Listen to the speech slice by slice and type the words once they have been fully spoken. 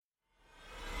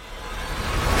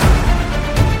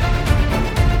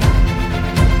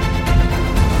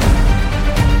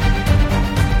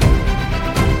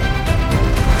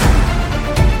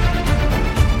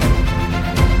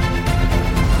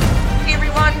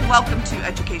Welcome to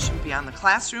Education Beyond the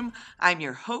Classroom. I'm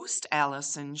your host,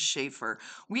 Allison Schaefer.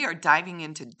 We are diving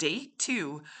into day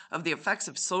 2 of the effects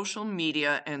of social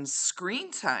media and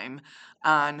screen time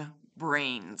on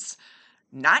brains.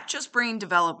 Not just brain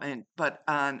development, but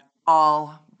on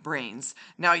all brains.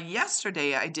 Now,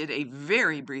 yesterday I did a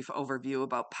very brief overview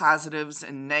about positives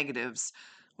and negatives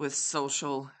with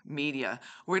social media.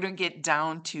 We're going to get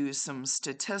down to some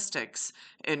statistics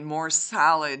and more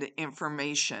solid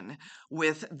information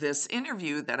with this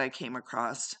interview that I came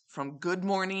across from Good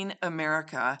Morning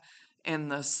America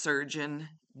and the Surgeon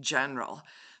General.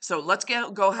 So let's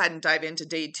go ahead and dive into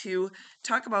day 2,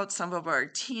 talk about some of our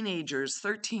teenagers,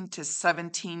 13 to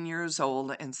 17 years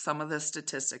old, and some of the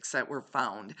statistics that were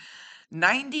found.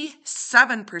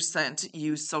 97%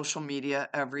 use social media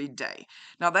every day.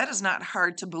 Now, that is not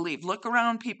hard to believe. Look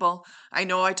around, people. I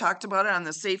know I talked about it on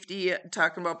the safety,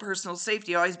 talking about personal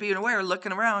safety, always being aware,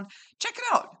 looking around. Check it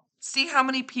out. See how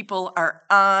many people are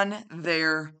on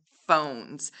their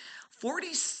phones.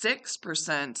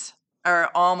 46%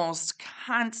 are almost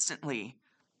constantly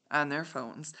on their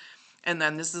phones. And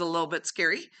then this is a little bit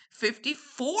scary.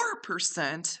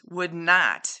 54% would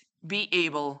not be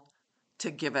able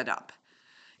to give it up.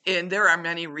 And there are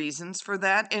many reasons for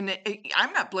that. And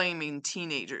I'm not blaming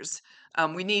teenagers.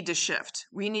 We need to shift.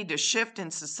 We need to shift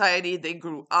in society. They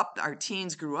grew up, our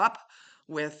teens grew up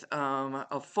with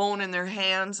a phone in their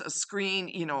hands, a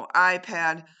screen,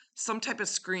 iPad, some type of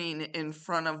screen in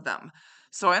front of them.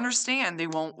 So I understand they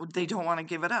don't want to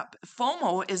give it up.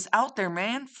 FOMO is out there,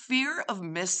 man. Fear of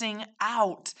missing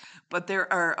out. But there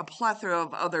are a plethora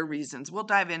of other reasons. We'll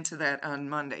dive into that on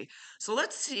Monday. So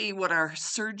let's see what our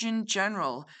Surgeon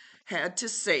General had to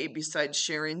say besides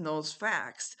sharing those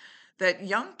facts. That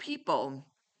young people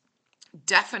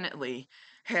definitely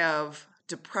have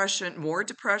more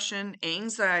depression,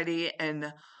 anxiety,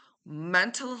 and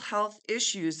mental health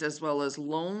issues, as well as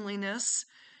loneliness,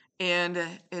 and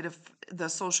the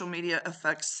social media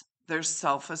affects their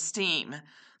self-esteem.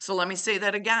 So let me say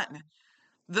that again.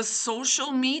 The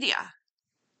social media,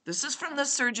 this is from the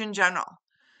Surgeon General,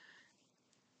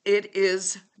 it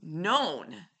is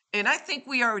known, and I think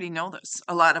we already know this,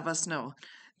 a lot of us know,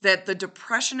 that the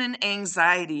depression and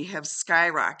anxiety have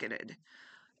skyrocketed,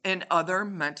 and other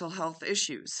mental health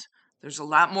issues. There's a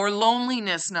lot more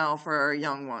loneliness now for our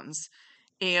young ones.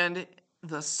 And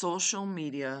the social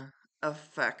media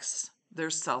affects their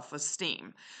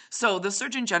self-esteem. So the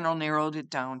Surgeon General narrowed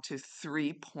it down to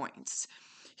 3 points.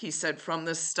 He said from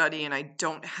this study, and I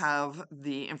don't have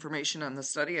the information on the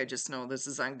study, I just know this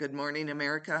is on Good Morning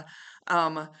America.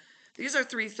 These are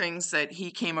 3 things that he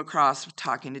came across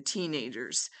talking to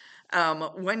teenagers.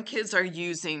 When kids are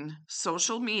using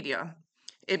social media,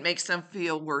 it makes them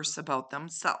feel worse about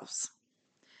themselves.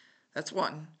 That's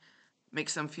 1.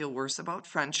 Makes them feel worse about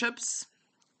friendships.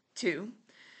 2.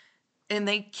 And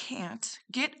they can't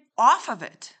get off of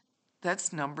it.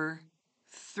 That's number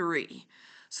 3.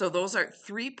 So those are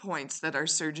 3 points that our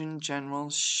Surgeon General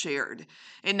shared.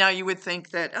 And now you would think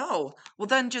that, oh, well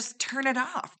then just turn it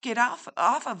off. Get off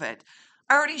of it.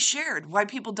 I already shared why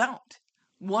people don't.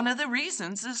 One of the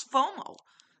reasons is FOMO.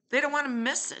 They don't want to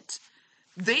miss it.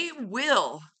 They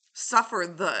will suffer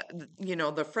the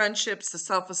friendships, the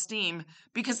self-esteem,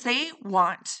 because they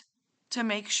want to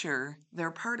make sure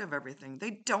they're part of everything.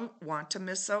 They don't want to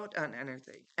miss out on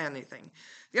anything.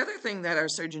 The other thing that our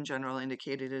Surgeon General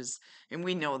indicated is, and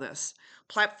we know this,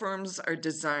 platforms are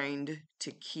designed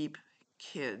to keep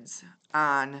kids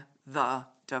on the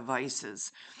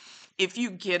devices. If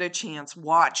you get a chance,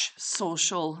 watch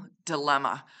Social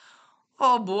Dilemma.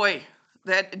 Oh boy,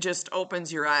 that just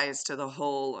opens your eyes to the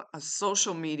whole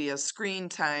social media screen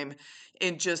time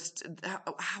and just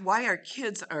why our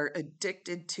kids are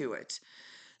addicted to it.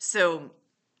 So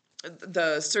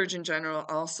the Surgeon General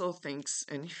also thinks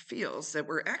and feels that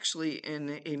we're actually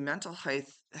in a mental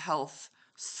health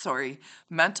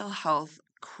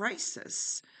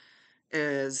crisis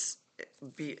as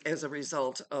a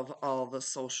result of all the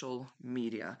social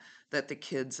media that the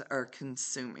kids are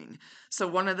consuming. So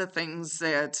one of the things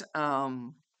that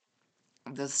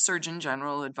the Surgeon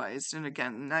General advised, and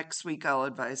again, next week I'll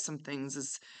advise some things,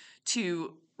 is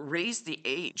to raise the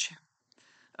age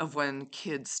of when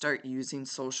kids start using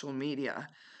social media.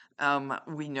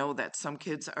 We know that some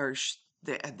kids are,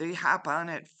 they hop on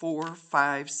at 4,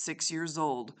 5, 6 years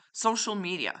old. Social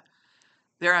media.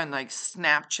 They're on like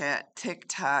Snapchat,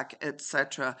 TikTok,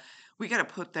 etc. We got to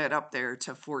put that up there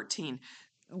to 14.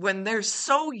 When they're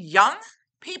so young,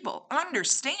 people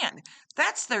understand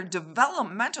that's their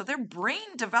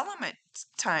brain development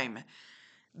time.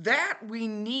 That we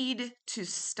need to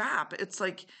stop. It's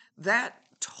like that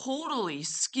totally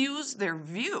skews their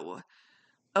view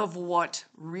of what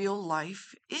real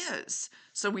life is.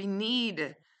 So we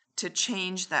need to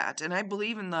change that. And I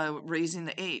believe in the raising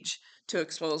the age to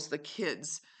expose the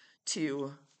kids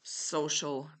to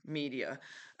social media.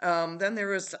 Then there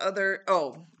was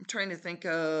I'm trying to think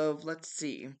of, let's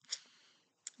see.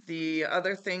 The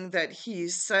other thing that he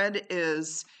said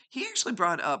is he actually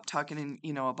brought up talking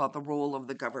about the role of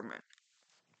the government.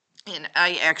 And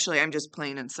I'm just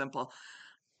plain and simple.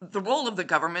 The role of the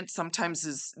government sometimes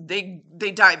is they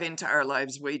dive into our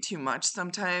lives way too much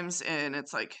sometimes, and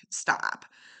it's like, stop.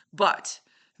 But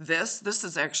this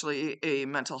is actually a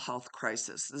mental health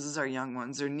crisis. This is our young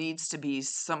ones. There needs to be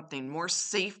something more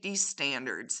safety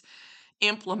standards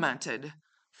implemented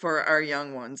for our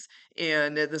young ones.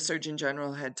 And the Surgeon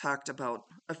General had talked about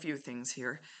a few things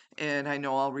here, and I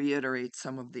know I'll reiterate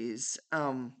some of these.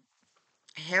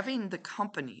 Having the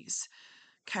companies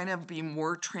kind of be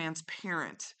more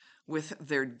transparent with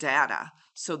their data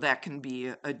so that can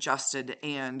be adjusted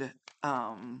and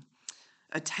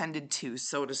attended to,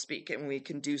 so to speak, and we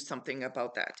can do something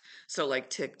about that. So, like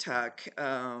TikTok,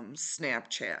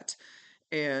 Snapchat,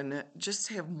 and just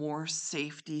have more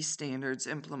safety standards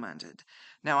implemented.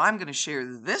 Now, I'm going to share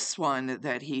this one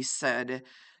that he said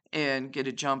and get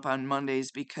a jump on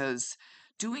Mondays because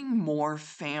doing more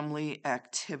family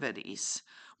activities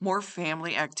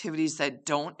that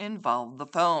don't involve the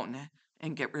phone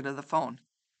and get rid of the phone.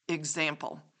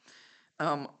 Example,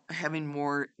 having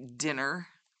more dinner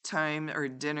time or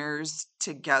dinners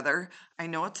together. I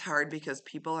know it's hard because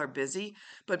people are busy,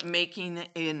 but making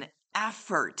an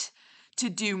effort to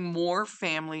do more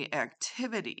family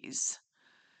activities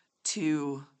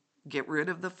to get rid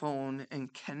of the phone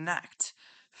and connect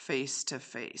face to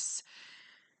face.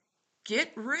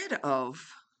 Get rid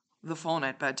of the phone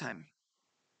at bedtime.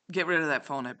 Get rid of that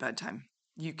phone at bedtime.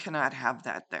 You cannot have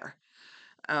that there.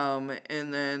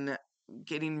 And then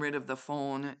getting rid of the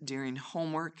phone during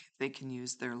homework, they can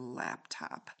use their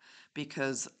laptop.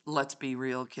 Because let's be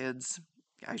real, kids.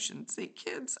 I shouldn't say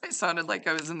kids. I sounded like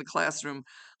I was in the classroom.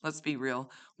 Let's be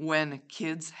real. When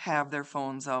kids have their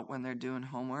phones out when they're doing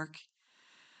homework,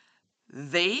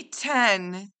 they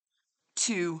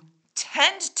to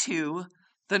tend to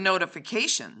the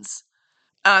notifications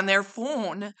on their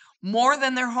phone more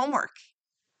than their homework.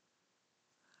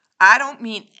 I don't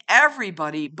mean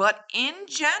everybody, but in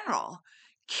general,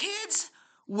 kids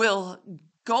will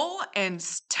go and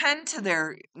tend to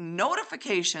their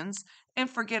notifications and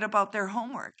forget about their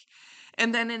homework.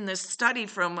 And then in this study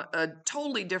from a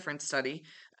totally different study,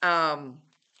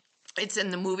 it's in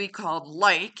the movie called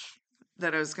Like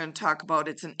that I was going to talk about.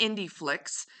 It's an indie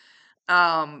flicks.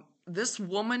 This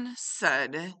woman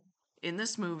said in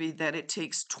this movie that it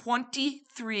takes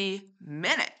 23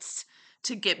 minutes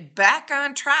to get back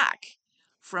on track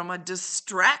from a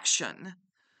distraction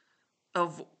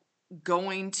of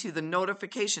going to the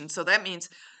notification. So that means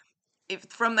if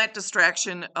from that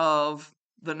distraction of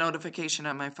the notification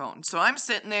on my phone. So I'm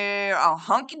sitting there all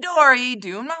hunky-dory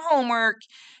doing my homework,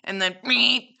 and then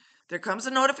there comes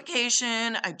a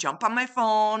notification. I jump on my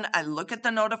phone. I look at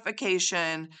the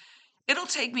notification. It'll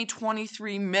take me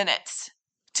 23 minutes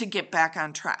to get back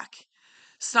on track.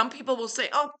 Some people will say,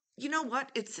 "Oh, you know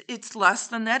what? It's less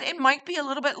than that." It might be a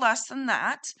little bit less than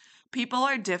that. People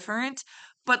are different,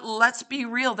 but let's be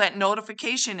real, that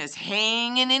notification is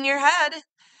hanging in your head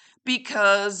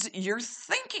because you're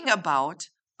thinking about,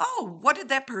 "Oh, what did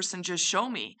that person just show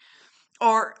me?"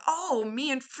 Or, "Oh,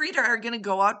 me and Frida are going to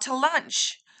go out to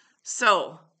lunch."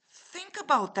 So, think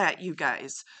about that, you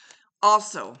guys.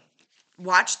 Also,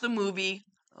 watch the movie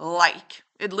Like.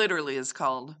 It literally is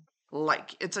called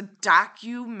Like. It's a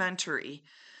documentary.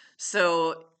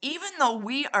 So even though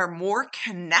we are more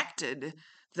connected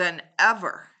than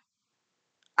ever,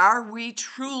 are we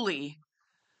truly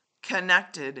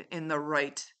connected in the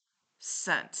right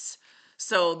sense?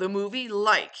 So the movie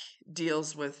Like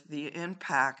deals with the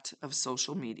impact of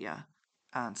social media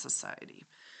on society.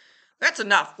 That's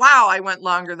enough. Wow, I went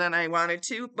longer than I wanted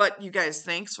to, but you guys,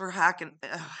 thanks for hopping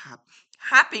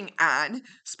on.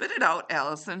 Spit it out,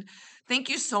 Allison. Thank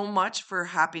you so much for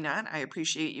hopping on. I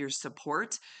appreciate your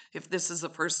support. If this is the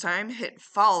first time, hit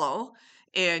follow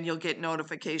and you'll get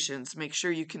notifications. Make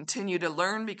sure you continue to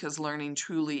learn because learning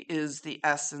truly is the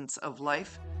essence of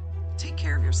life. Take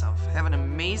care of yourself. Have an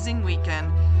amazing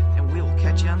weekend, and we will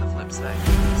catch you on the flip side.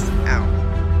 Peace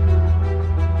out.